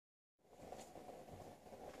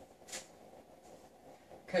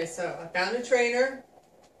Okay, so I found a trainer,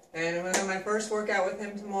 and I'm going to have my first workout with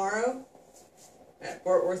him tomorrow at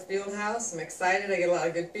Fort Worth Fieldhouse. I'm excited. I get a lot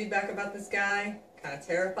of good feedback about this guy. Kind of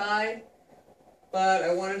terrified, but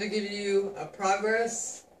I wanted to give you a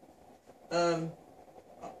progress. About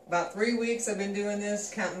 3 weeks I've been doing this,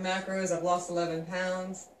 counting macros. I've lost 11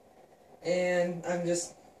 pounds, and I'm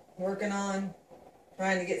just working on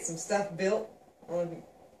trying to get some stuff built. I'm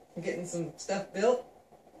getting some stuff built.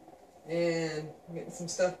 And I'm getting some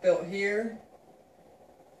stuff built here,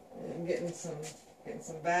 and getting some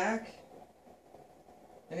back,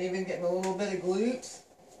 and even getting a little bit of glute,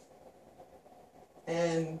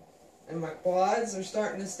 and my quads are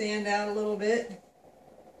starting to stand out a little bit.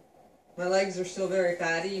 My legs are still very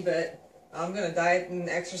fatty, but I'm going to diet and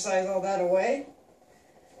exercise all that away.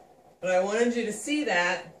 But I wanted you to see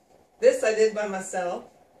that this I did by myself,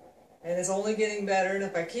 and it's only getting better, and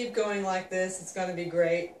if I keep going like this, it's going to be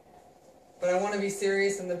great. But I want to be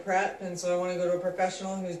serious in the prep, and so I want to go to a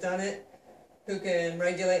professional who's done it, who can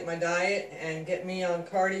regulate my diet and get me on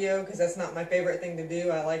cardio, because that's not my favorite thing to do.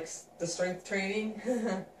 I like the strength training.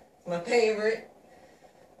 It's my favorite.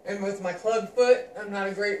 And with my club foot, I'm not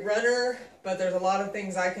a great runner, but there's a lot of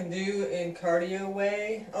things I can do in cardio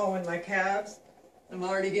way. Oh, and my calves. I'm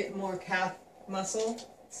already getting more calf muscle,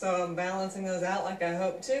 so I'm balancing those out like I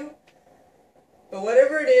hope to. But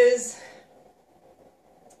whatever it is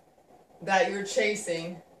that you're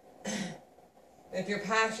chasing, if you're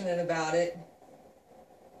passionate about it,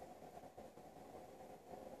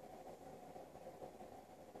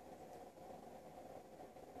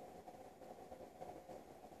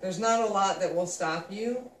 there's not a lot that will stop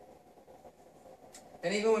you.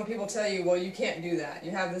 And even when people tell you, well, you can't do that,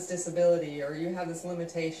 you have this disability or you have this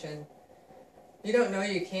limitation, you don't know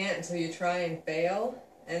you can't until you try and fail.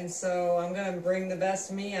 And so I'm going to bring the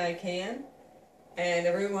best me I can. And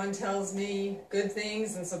everyone tells me good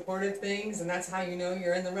things and supportive things, and that's how you know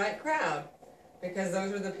you're in the right crowd. Because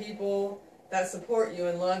those are the people that support you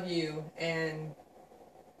and love you and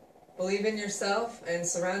believe in yourself, and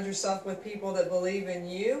surround yourself with people that believe in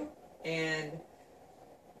you, and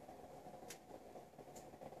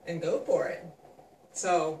go for it.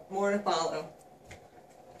 So, more to follow.